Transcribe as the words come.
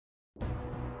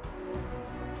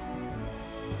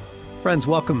Friends,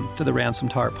 welcome to the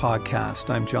Ransomed Heart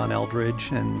Podcast. I'm John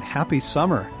Eldredge, and happy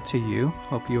summer to you.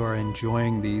 Hope you are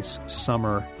enjoying these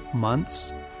summer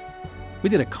months. We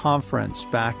did a conference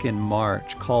back in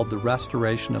March called The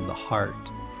Restoration of the Heart,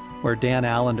 where Dan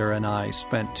Allender and I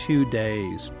spent 2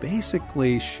 days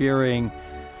basically sharing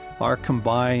our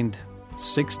combined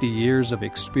 60 years of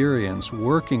experience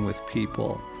working with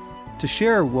people to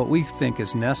share what we think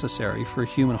is necessary for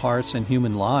human hearts and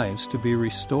human lives to be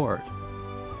restored.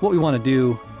 What we want to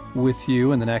do with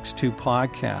you in the next 2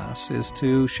 podcasts is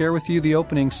to share with you the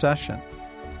opening session.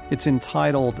 It's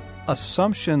entitled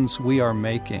Assumptions We Are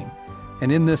Making.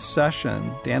 And in this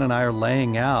session, Dan and I are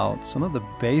laying out some of the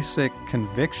basic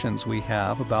convictions we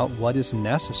have about what is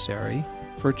necessary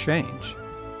for change.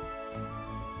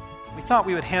 We thought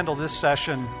we would handle this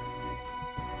session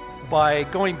by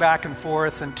going back and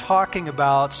forth and talking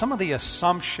about some of the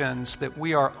assumptions that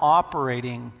we are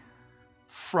operating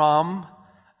from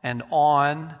and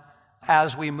on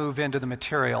as we move into the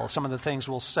material. Some of the things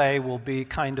we'll say will be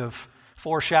kind of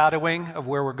foreshadowing of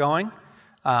where we're going.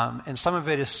 And some of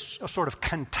it is sort of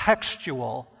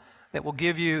contextual that will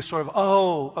give you sort of,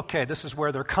 oh, okay, this is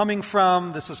where they're coming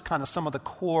from. This is kind of some of the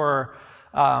core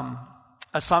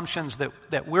assumptions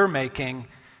that we're making.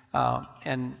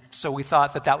 And so we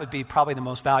thought that would be probably the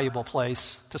most valuable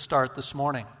place to start this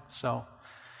morning. So,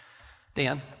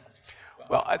 Dan?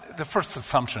 Well, the first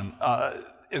assumption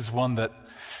is one that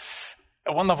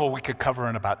at one level we could cover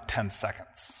in about 10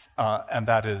 seconds, and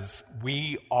that is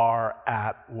we are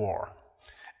at war.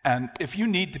 And if you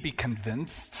need to be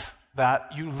convinced that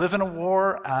you live in a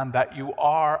war and that you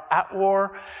are at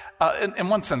war, in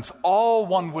one sense, all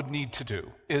one would need to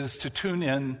do is to tune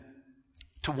in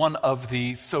to one of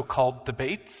the so-called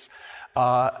debates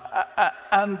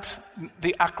and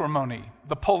the acrimony,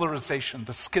 the polarization,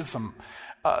 the schism.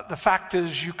 The fact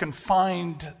is you can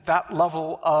find that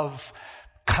level of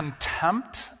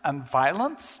contempt and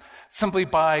violence simply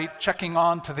by checking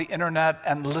on to the internet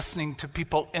and listening to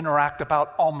people interact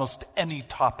about almost any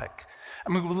topic.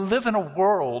 I mean, we live in a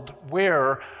world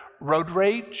where road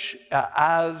rage,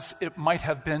 as it might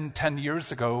have been 10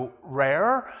 years ago,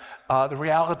 rare. The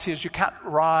reality is you can't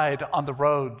ride on the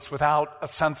roads without a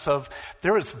sense of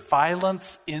there is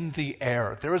violence in the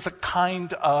air. There is a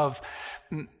kind of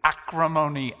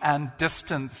acrimony and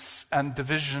distance and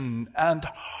division and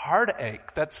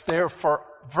heartache that's there for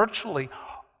virtually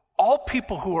all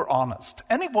people who are honest.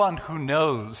 Anyone who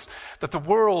knows that the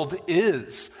world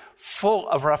is full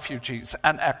of refugees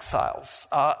and exiles,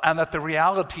 and that the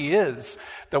reality is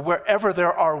that wherever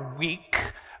there are weak,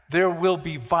 there will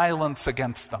be violence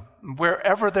against them.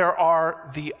 Wherever there are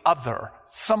the other,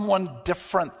 someone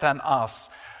different than us,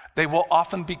 they will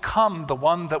often become the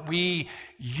one that we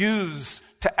use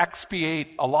to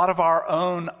expiate a lot of our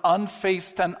own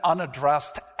unfaced and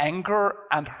unaddressed anger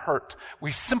and hurt.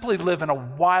 We simply live in a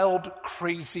wild,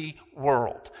 crazy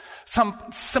world. Some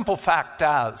simple fact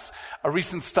as a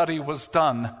recent study was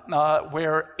done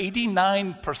where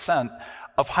 89%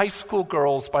 of high school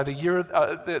girls by the year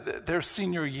their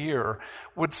senior year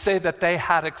would say that they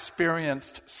had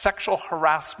experienced sexual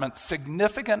harassment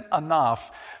significant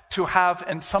enough to have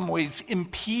in some ways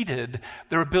impeded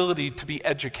their ability to be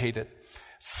educated.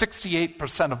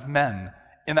 68% of men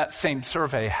in that same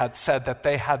survey had said that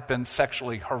they had been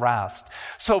sexually harassed.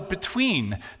 So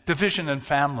between division in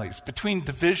families, between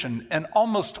division in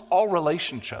almost all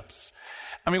relationships,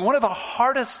 I mean, one of the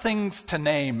hardest things to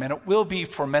name, and it will be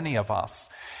for many of us,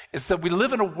 is that we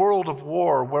live in a world of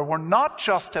war where we're not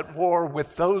just at war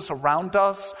with those around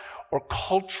us or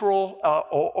cultural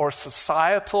or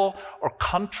societal or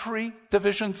country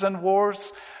divisions and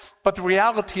wars, but the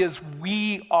reality is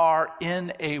we are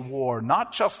in a war,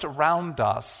 not just around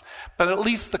us, but at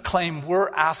least the claim we're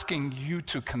asking you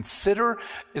to consider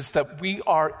is that we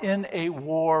are in a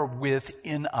war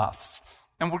within us.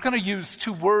 And we're going to use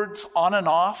 2 words on and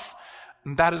off,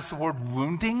 and that is the word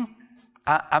wounding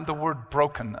and the word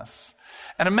brokenness.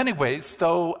 And in many ways,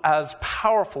 though as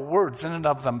powerful words in and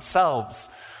of themselves,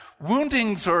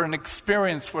 woundings are an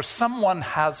experience where someone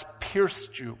has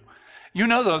pierced you. You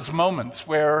know those moments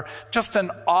where just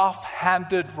an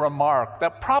offhanded remark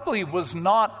that probably was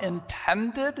not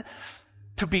intended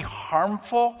to be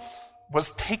harmful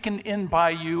was taken in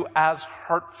by you as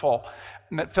hurtful.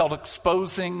 And it felt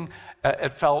exposing,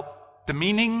 it felt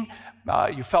demeaning,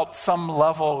 you felt some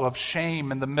level of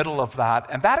shame in the middle of that.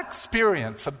 And that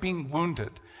experience of being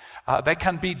wounded, they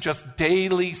can be just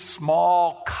daily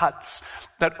small cuts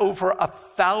that over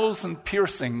 1,000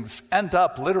 piercings end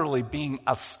up literally being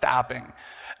a stabbing.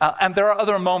 And there are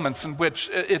other moments in which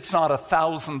it's not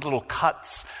 1,000 little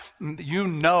cuts. You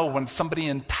know when somebody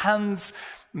intends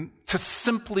to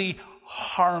simply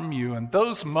harm you. And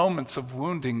those moments of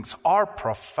woundings are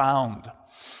profound.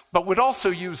 But we'd also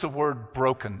use the word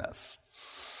brokenness.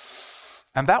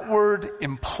 And that word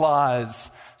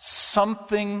implies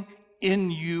something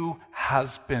in you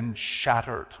has been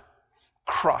shattered,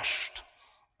 crushed.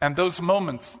 And those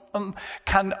moments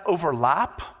can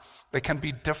overlap. They can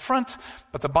be different.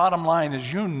 But the bottom line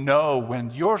is, you know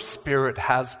when your spirit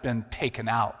has been taken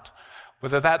out.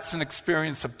 Whether that's an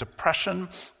experience of depression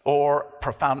or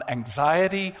profound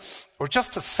anxiety or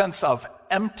just a sense of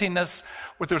emptiness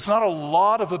where there's not a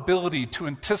lot of ability to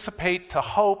anticipate, to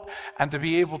hope, and to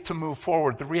be able to move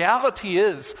forward. The reality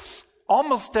is,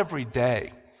 almost every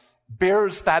day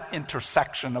bears that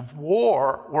intersection of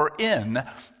war we're in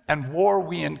and war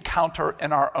we encounter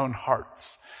in our own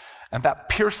hearts. And that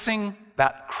piercing,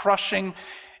 that crushing,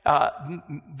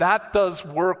 that does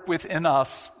work within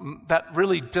us that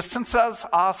really distances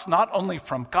us not only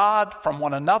from God, from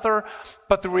one another,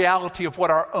 but the reality of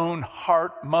what our own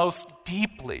heart most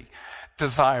deeply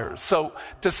desires. So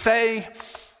to say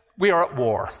we are at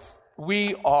war,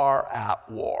 we are at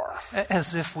war.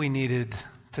 As if we needed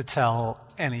to tell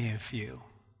any of you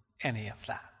any of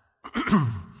that.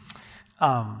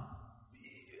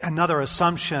 Another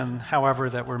assumption, however,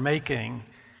 that we're making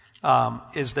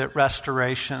is that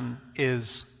restoration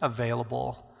is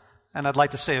available. And I'd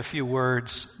like to say a few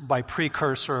words by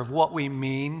precursor of what we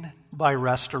mean by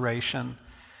restoration.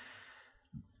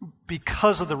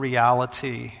 Because of the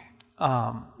reality,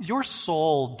 your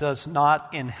soul does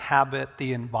not inhabit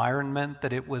the environment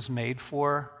that it was made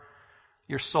for.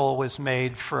 Your soul was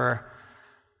made for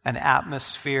an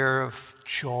atmosphere of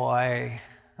joy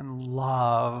and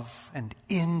love and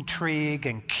intrigue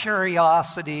and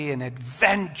curiosity and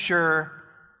adventure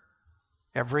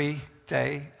every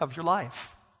day of your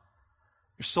life.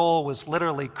 Your soul was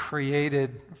literally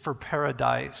created for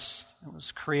paradise. It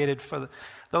was created for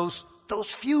those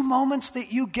few moments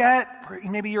that you get where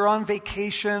maybe you're on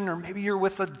vacation or maybe you're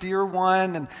with a dear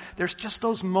one and there's just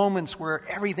those moments where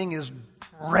everything is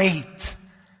great.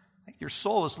 Your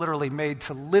soul is literally made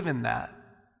to live in that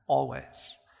always.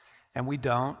 And we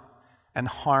don't, and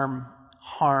harm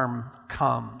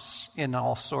comes in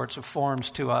all sorts of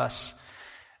forms to us.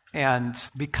 And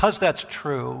because that's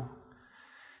true,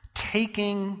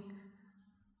 taking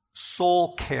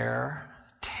soul care,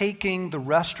 taking the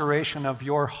restoration of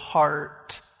your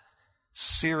heart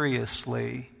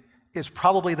seriously is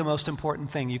probably the most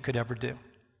important thing you could ever do.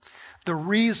 The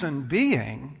reason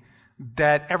being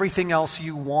that everything else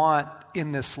you want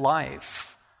in this life,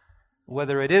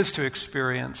 whether it is to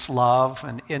experience love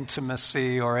and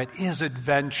intimacy, or it is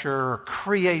adventure, or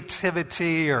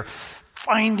creativity, or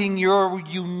finding your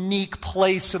unique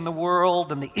place in the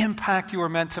world and the impact you were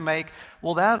meant to make,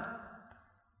 well, that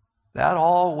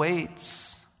all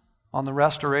waits on the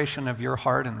restoration of your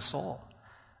heart and soul.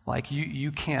 Like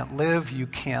you can't live, you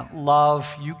can't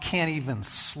love, you can't even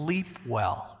sleep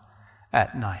well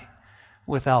at night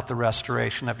without the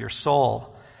restoration of your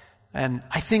soul. And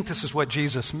I think this is what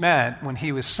Jesus meant when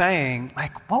he was saying,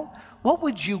 like, what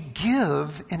would you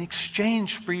give in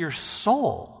exchange for your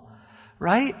soul?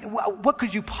 Right? What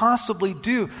could you possibly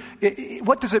do?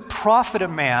 What does it profit a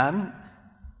man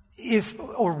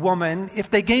or woman if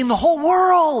they gain the whole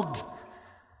world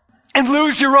and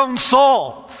lose your own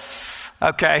soul?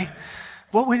 Okay.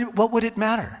 What would it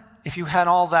matter if you had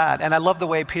all that? And I love the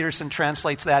way Peterson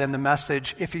translates that in the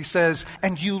Message. If he says,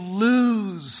 and you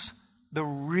lose the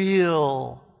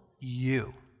real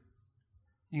you.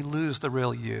 You lose the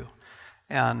real you.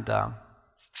 And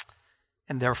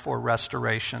therefore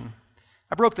restoration.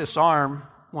 I broke this arm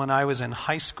when I was in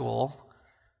high school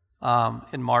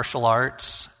in martial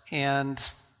arts, and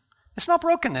it's not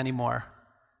broken anymore.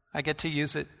 I get to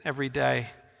use it every day.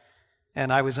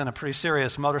 And I was in a pretty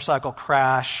serious motorcycle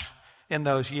crash in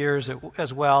those years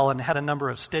as well, and had a number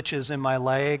of stitches in my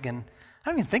leg, and I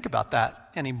don't even think about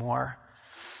that anymore.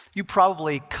 You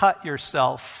probably cut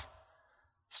yourself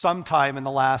sometime in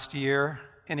the last year,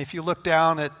 and if you look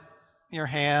down at your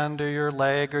hand or your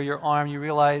leg or your arm, you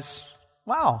realize,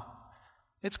 wow,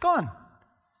 it's gone.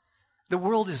 The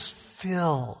world is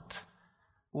filled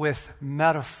with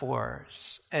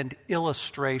metaphors and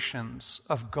illustrations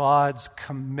of God's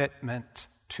commitment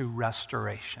to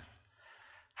restoration.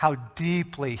 How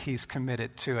deeply he's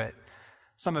committed to it.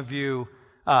 Some of you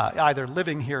either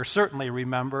living here certainly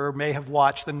remember, may have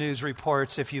watched the news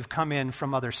reports if you've come in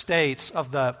from other states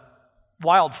of the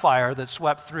wildfire that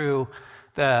swept through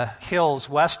the hills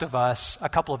west of us a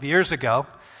couple of years ago.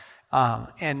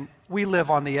 And we live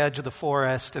on the edge of the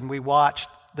forest, and we watched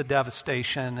the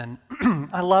devastation. And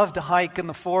I love to hike in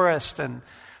the forest, and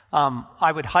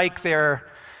I would hike there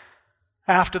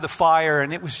after the fire,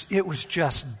 and it was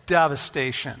just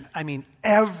devastation. I mean,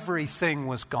 everything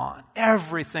was gone.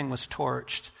 Everything was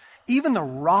torched. Even the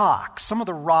rocks, some of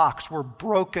the rocks were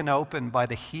broken open by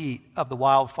the heat of the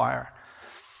wildfire.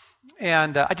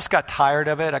 And I just got tired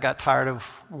of it. I got tired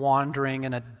of wandering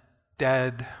in a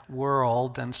dead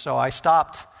world, and so I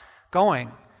stopped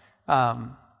going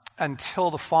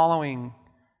until the following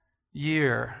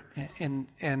year.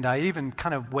 And I even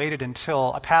kind of waited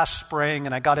until I passed spring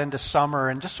and I got into summer,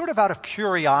 and just sort of out of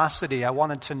curiosity, I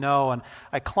wanted to know. And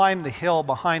I climbed the hill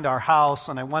behind our house,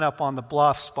 and I went up on the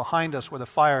bluffs behind us where the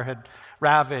fire had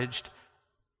ravaged.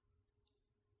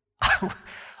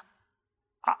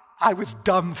 I was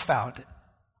dumbfounded.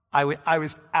 I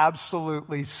was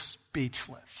absolutely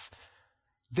speechless.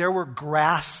 There were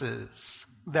grasses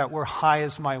that were high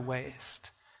as my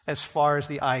waist, as far as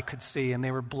the eye could see, and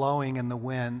they were blowing in the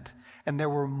wind. And there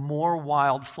were more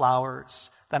wildflowers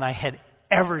than I had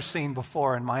ever seen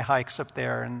before in my hikes up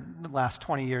there in the last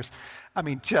 20 years. I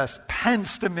mean, just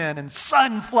penstemon and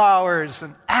sunflowers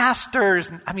and asters.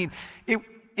 And I mean,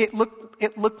 it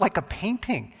looked like a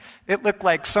painting. It looked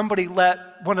like somebody let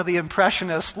one of the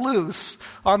Impressionists loose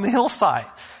on the hillside,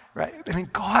 right? I mean,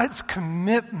 God's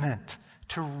commitment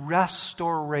to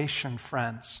restoration,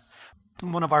 friends.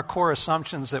 One of our core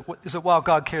assumptions is that while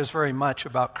God cares very much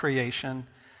about creation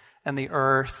and the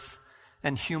earth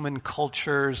and human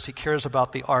cultures, He cares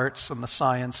about the arts and the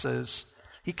sciences,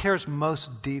 He cares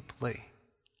most deeply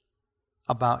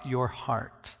about your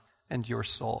heart and your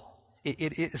soul.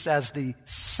 It is as the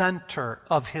center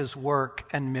of His work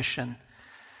and mission.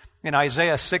 In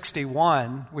Isaiah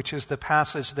 61, which is the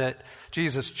passage that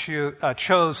Jesus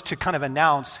chose to kind of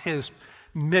announce His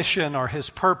mission or His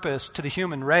purpose to the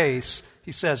human race,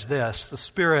 He says this: "The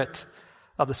Spirit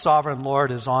of the Sovereign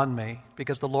Lord is on me,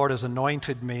 because the Lord has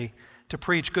anointed me to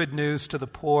preach good news to the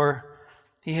poor.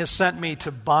 He has sent me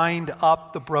to bind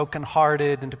up the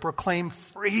brokenhearted and to proclaim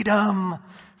freedom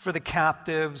for the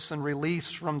captives and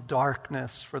release from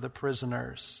darkness for the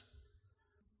prisoners."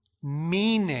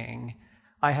 Meaning,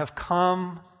 I have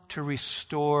come to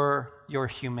restore your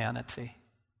humanity.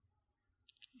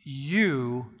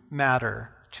 You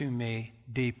matter to me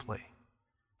deeply,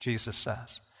 Jesus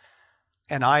says.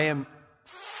 And I am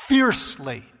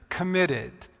fiercely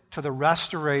committed to the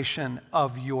restoration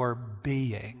of your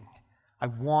being. I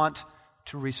want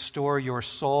to restore your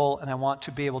soul, and I want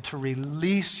to be able to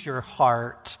release your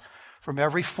heart from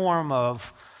every form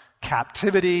of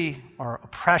captivity or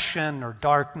oppression or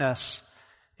darkness.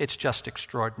 It's just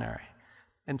extraordinary.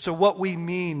 And so what we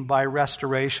mean by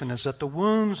restoration is that the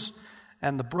wounds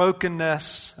and the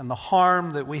brokenness and the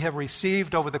harm that we have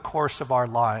received over the course of our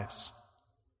lives,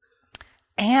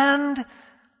 and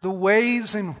the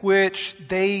ways in which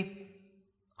they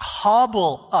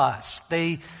hobble us,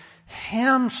 they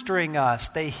hamstring us,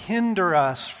 they hinder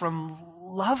us from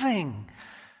loving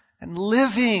and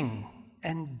living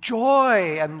and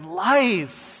joy and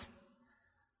life,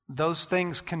 those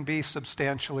things can be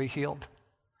substantially healed.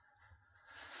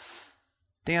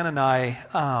 Dan and I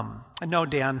know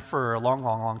Dan for a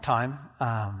long time.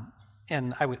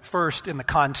 And first, in the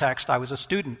context, I was a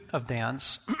student of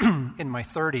Dan's in my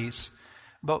 30s.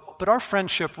 But our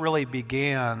friendship really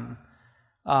began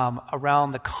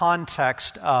around the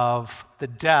context of the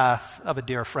death of a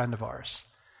dear friend of ours.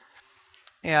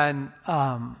 And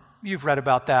you've read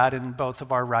about that in both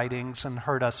of our writings and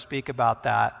heard us speak about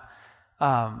that.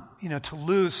 To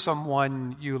lose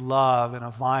someone you love in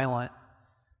a violent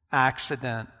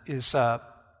accident is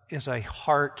a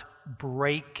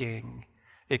heartbreaking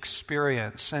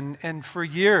experience. And for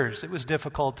years, it was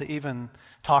difficult to even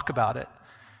talk about it.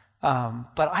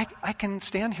 But I can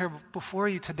stand here before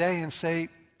you today and say,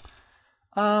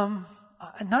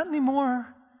 not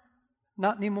anymore.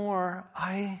 Not anymore.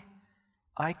 I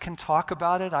can talk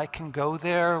about it. I can go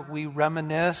there. We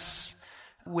reminisce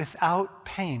without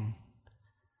pain.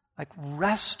 Like,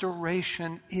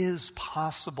 restoration is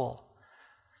possible.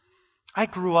 I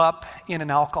grew up in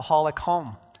an alcoholic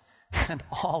home, and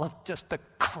all of just the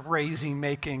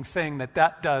crazy-making thing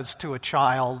that does to a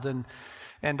child,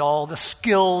 and all the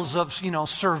skills of,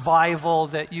 survival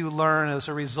that you learn as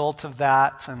a result of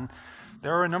that. And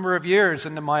there were a number of years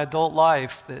into my adult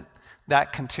life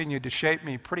that continued to shape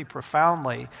me pretty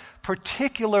profoundly,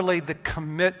 particularly the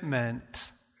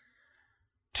commitment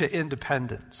to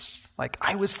independence. Like,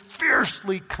 I was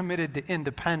fiercely committed to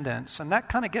independence, and that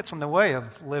kind of gets in the way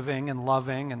of living and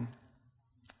loving and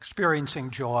experiencing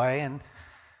joy, and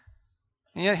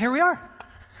yet here we are.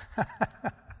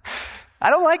 I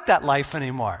don't like that life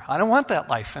anymore. I don't want that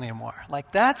life anymore.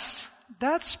 Like, that's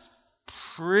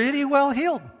pretty well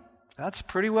healed. that's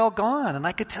pretty well gone. And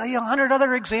I could tell you 100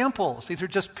 other examples. These are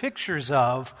just pictures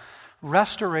of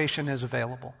restoration is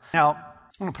available. Now,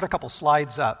 I'm going to put a couple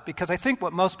slides up because I think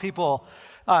what most people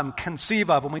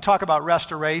conceive of when we talk about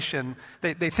restoration,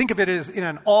 they think of it as in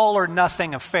an all or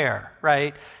nothing affair,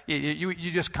 right?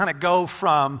 You just kind of go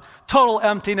from total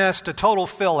emptiness to total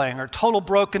filling, or total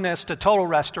brokenness to total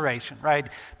restoration, right?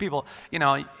 People,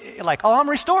 like, oh, I'm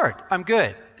restored, I'm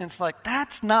good. And it's like,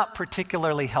 that's not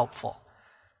particularly helpful,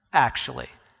 actually.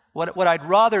 What I'd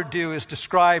rather do is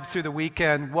describe through the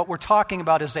weekend what we're talking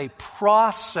about is a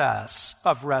process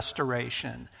of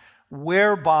restoration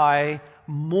whereby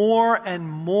more and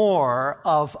more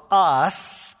of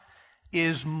us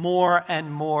is more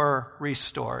and more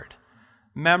restored.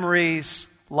 Memories,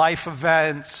 life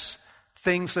events,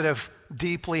 things that have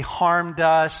deeply harmed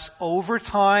us over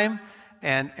time,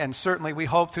 and certainly we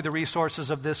hope through the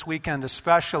resources of this weekend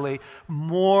especially,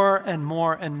 more and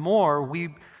more and more,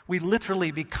 we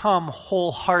literally become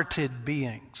wholehearted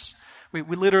beings. We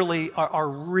literally are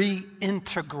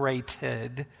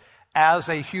reintegrated as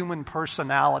a human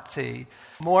personality.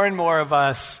 More and more of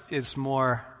us is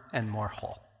more and more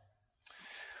whole.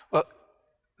 Well,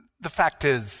 the fact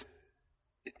is,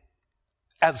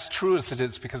 as true as it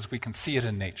is because we can see it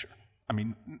in nature. I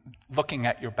mean, looking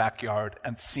at your backyard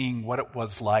and seeing what it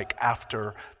was like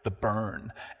after the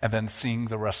burn and then seeing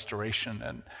the restoration.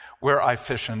 And where I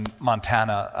fish in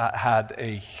Montana had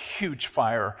a huge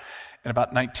fire in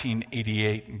about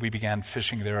 1988, and we began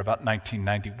fishing there about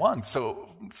 1991. So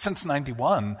since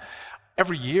 91,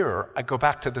 every year I go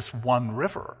back to this one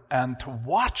river and to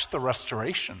watch the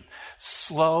restoration,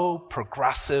 slow,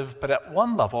 progressive, but at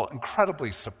one level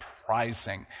incredibly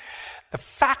surprising. The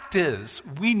fact is,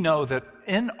 we know that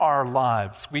in our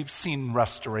lives we've seen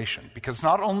restoration because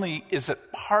not only is it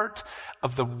part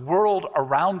of the world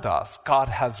around us God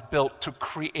has built to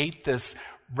create this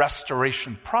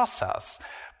restoration process,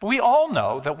 but we all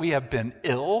know that we have been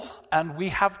ill and we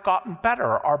have gotten better.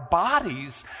 Our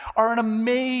bodies are an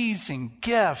amazing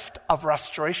gift of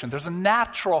restoration. There's a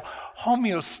natural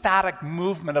homeostatic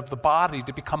movement of the body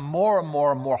to become more and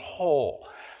more and more whole.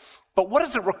 But what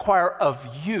does it require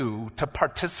of you to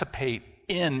participate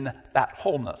in that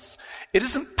wholeness? It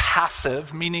isn't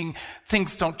passive, meaning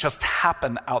things don't just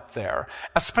happen out there,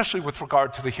 especially with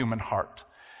regard to the human heart.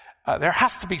 There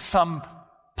has to be some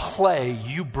play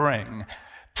you bring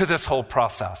to this whole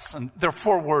process. And there are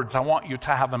 4 words I want you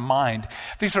to have in mind.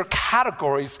 These are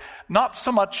categories not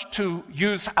so much to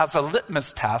use as a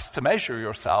litmus test to measure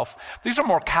yourself. These are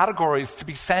more categories to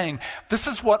be saying, this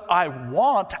is what I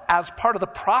want as part of the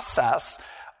process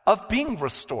of being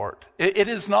restored. It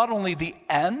is not only the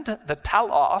end, the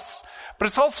telos, but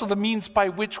it's also the means by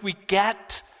which we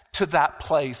get to that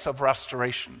place of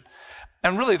restoration.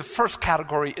 And really the first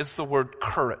category is the word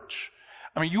courage.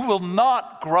 I mean, you will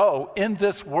not grow in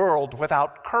this world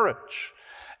without courage.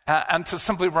 And to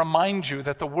simply remind you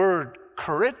that the word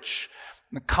courage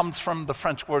comes from the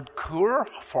French word cœur,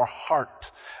 for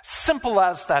heart. Simple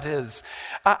as that is,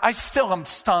 I still am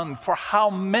stunned for how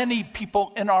many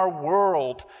people in our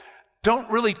world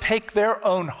don't really take their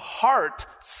own heart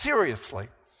seriously.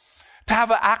 To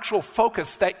have an actual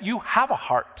focus that you have a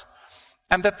heart.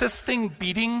 And that this thing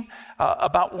beating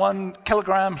about 1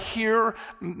 kilogram here,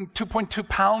 2.2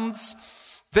 pounds,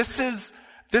 this is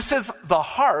the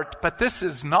heart, but this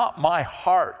is not my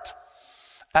heart.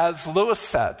 As Lewis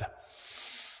said,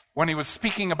 when he was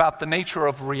speaking about the nature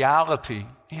of reality,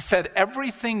 he said,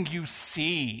 everything you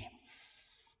see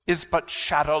is but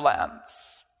shadowlands.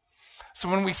 So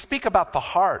when we speak about the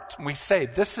heart, we say,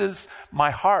 this is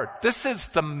my heart. This is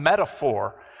the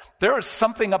metaphor. There is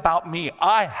something about me.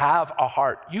 I have a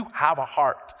heart. You have a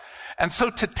heart. And so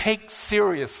to take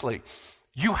seriously,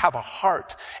 you have a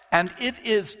heart. And it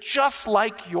is just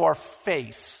like your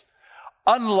face,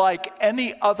 unlike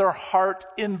any other heart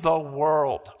in the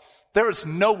world. There is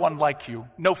no one like you,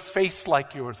 no face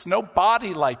like yours, no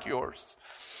body like yours.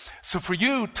 So for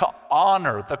you to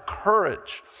honor the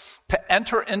courage to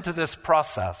enter into this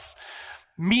process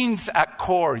means at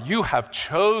core you have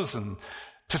chosen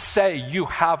to say you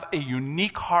have a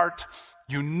unique heart,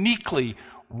 uniquely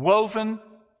woven,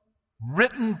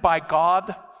 written by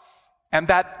God, and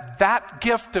that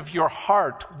gift of your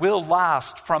heart will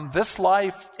last from this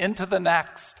life into the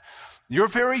next. Your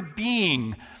very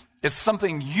being is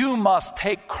something you must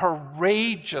take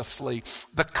courageously,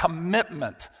 the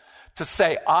commitment to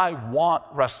say, I want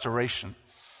restoration.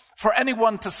 For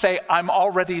anyone to say, I'm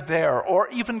already there, or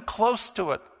even close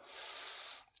to it,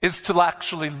 is to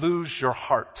actually lose your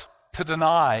heart, to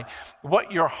deny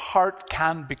what your heart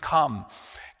can become.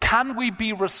 Can we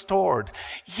be restored?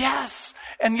 Yes,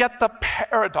 and yet the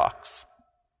paradox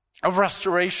of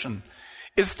restoration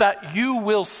is that you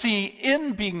will see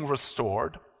in being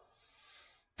restored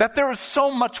that there is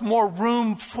so much more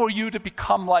room for you to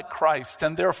become like Christ,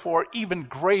 and therefore even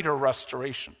greater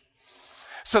restoration.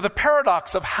 So the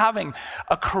paradox of having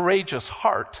a courageous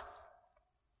heart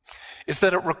is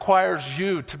that it requires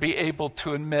you to be able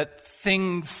to admit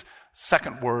things,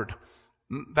 second word,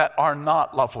 that are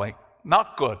not lovely,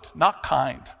 not good, not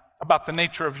kind, about the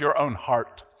nature of your own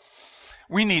heart.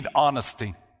 We need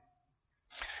honesty.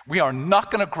 We are not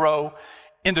going to grow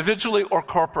individually or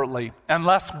corporately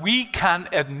unless we can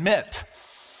admit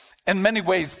in many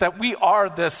ways that we are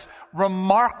this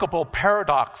remarkable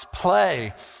paradox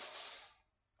play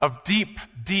of deep,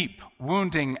 deep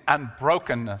wounding and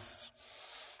brokenness.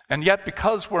 And yet,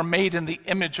 because we're made in the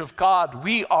image of God,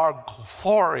 we are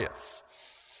glorious.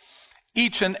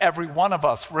 Each and every one of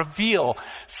us reveal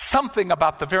something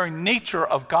about the very nature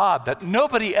of God that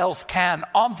nobody else can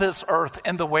on this earth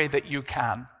in the way that you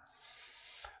can.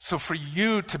 So for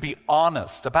you to be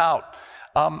honest about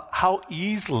how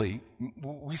easily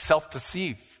we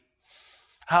self-deceive,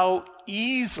 how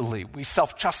easily we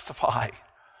self-justify,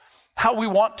 how we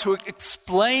want to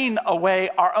explain away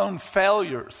our own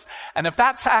failures. And if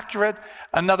that's accurate,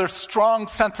 another strong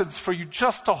sentence for you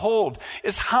just to hold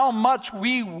is how much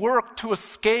we work to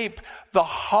escape the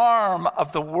harm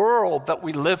of the world that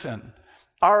we live in,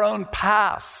 our own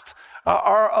past,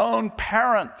 our own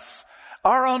parents,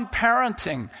 our own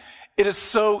parenting. It is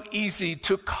so easy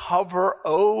to cover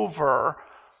over,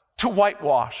 to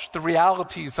whitewash the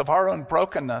realities of our own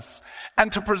brokenness,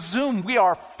 and to presume we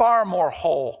are far more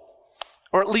whole,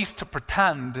 or at least to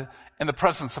pretend in the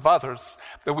presence of others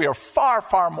that we are far,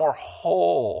 far more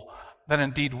whole than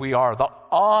indeed we are. The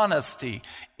honesty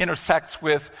intersects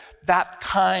with that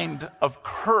kind of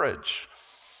courage.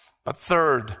 But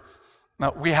third,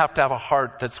 we have to have a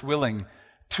heart that's willing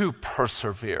to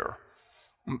persevere,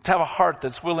 to have a heart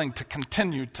that's willing to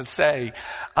continue to say,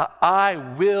 I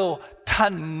will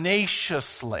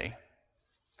tenaciously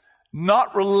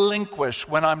not relinquish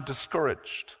when I'm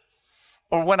discouraged,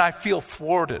 or when I feel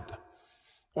thwarted,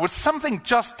 or when something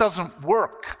just doesn't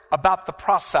work about the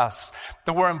process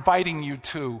that we're inviting you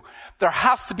to. There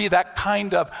has to be that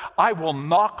kind of, I will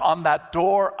knock on that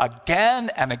door again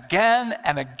and again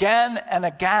and again and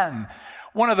again.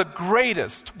 One of the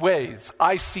greatest ways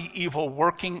I see evil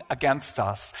working against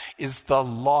us is the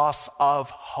loss of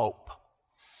hope,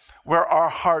 where our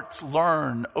hearts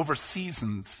learn over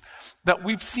seasons that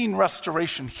we've seen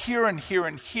restoration here and here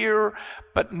and here,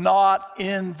 but not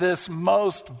in this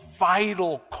most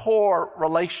vital core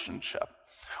relationship,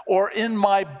 or in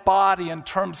my body in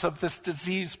terms of this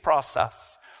disease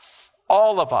process.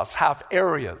 All of us have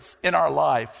areas in our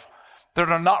life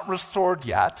that are not restored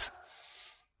yet,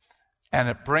 and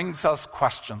it brings us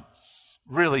questions,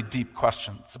 really deep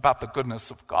questions about the goodness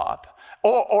of God,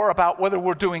 or about whether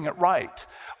we're doing it right,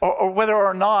 or whether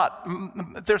or not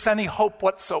there's any hope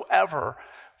whatsoever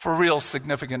for real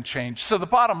significant change. So the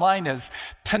bottom line is,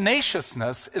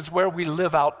 tenaciousness is where we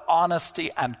live out honesty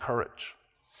and courage.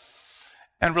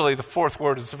 And really, the fourth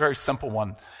word is a very simple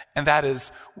one, and that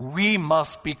is, we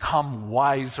must become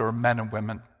wiser men and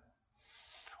women.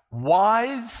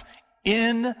 Wise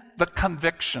in the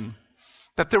conviction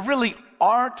that there really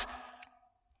aren't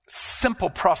simple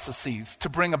processes to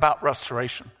bring about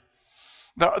restoration.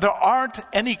 There aren't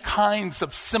any kinds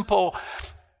of simple,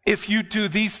 if you do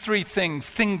these three things,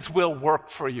 things will work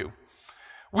for you.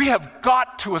 We have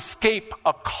got to escape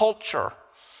a culture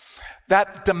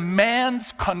that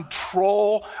demands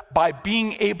control by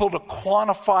being able to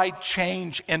quantify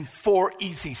change in 4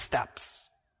 easy steps.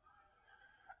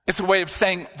 It's a way of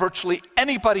saying virtually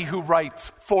anybody who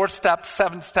writes 4 steps,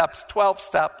 7 steps, 12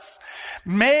 steps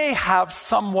may have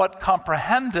somewhat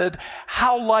comprehended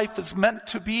how life is meant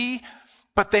to be,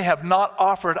 but they have not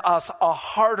offered us a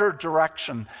harder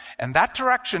direction. And that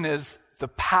direction is the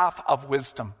path of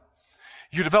wisdom.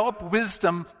 You develop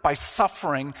wisdom by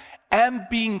suffering and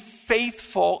being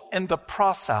faithful in the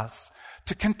process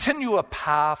to continue a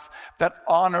path that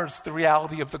honors the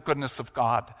reality of the goodness of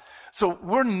God. So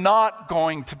we're not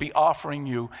going to be offering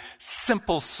you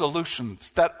simple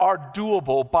solutions that are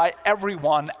doable by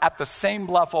everyone at the same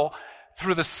level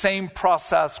through the same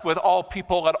process with all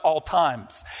people at all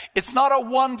times. It's not a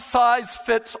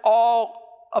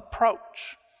one-size-fits-all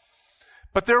approach.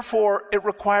 But therefore, it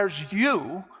requires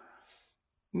you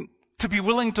to be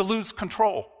willing to lose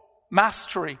control,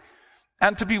 mastery,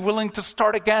 and to be willing to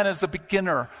start again as a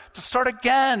beginner, to start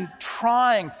again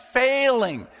trying,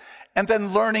 failing, and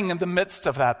then learning in the midst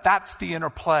of that. That's the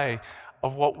interplay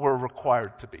of what we're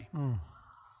required to be.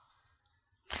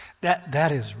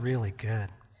 That is really good.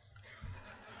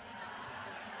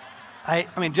 I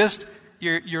mean, just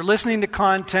you're listening to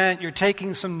content, you're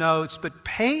taking some notes, but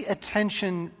pay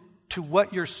attention to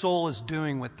what your soul is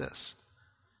doing with this.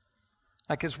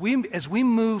 Like as we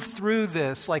move through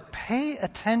this, like pay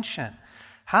attention.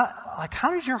 How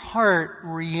does your heart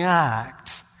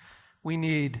react? We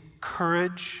need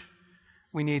courage,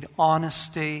 we need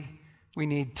honesty, we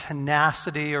need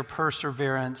tenacity or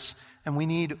perseverance, and we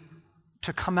need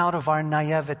to come out of our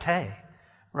naivete,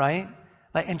 right?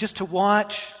 And just to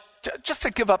watch. Just to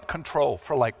give up control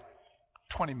for like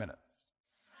 20 minutes.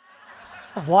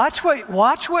 Watch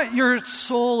what your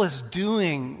soul is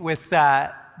doing with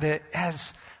that. That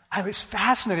as I was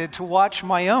fascinated to watch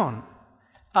my own.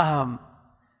 I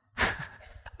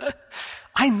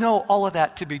know all of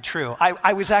that to be true.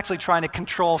 I was actually trying to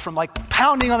control from like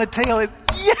pounding on the table.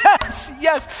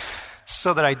 Yes,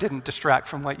 so that I didn't distract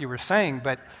from what you were saying.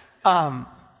 But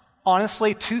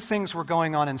honestly, two things were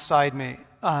going on inside me.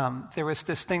 There was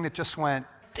this thing that just went,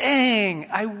 dang,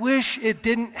 I wish it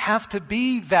didn't have to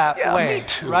be that way. Me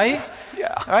too. Right?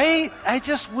 Yeah. Right? I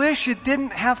just wish it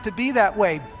didn't have to be that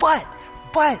way.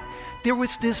 But there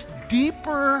was this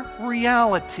deeper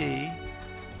reality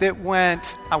that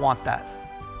went, I want that.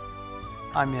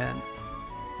 I'm in.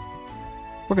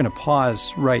 We're going to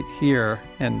pause right here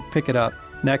and pick it up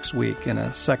next week in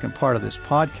a second part of this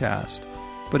podcast.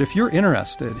 But if you're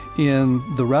interested in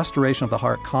the Restoration of the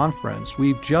Heart Conference,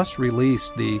 we've just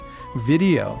released the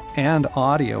video and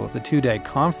audio of the 2-day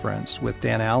conference with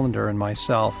Dan Allender and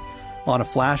myself on a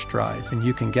flash drive, and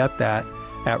you can get that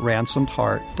at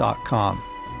ransomedheart.com.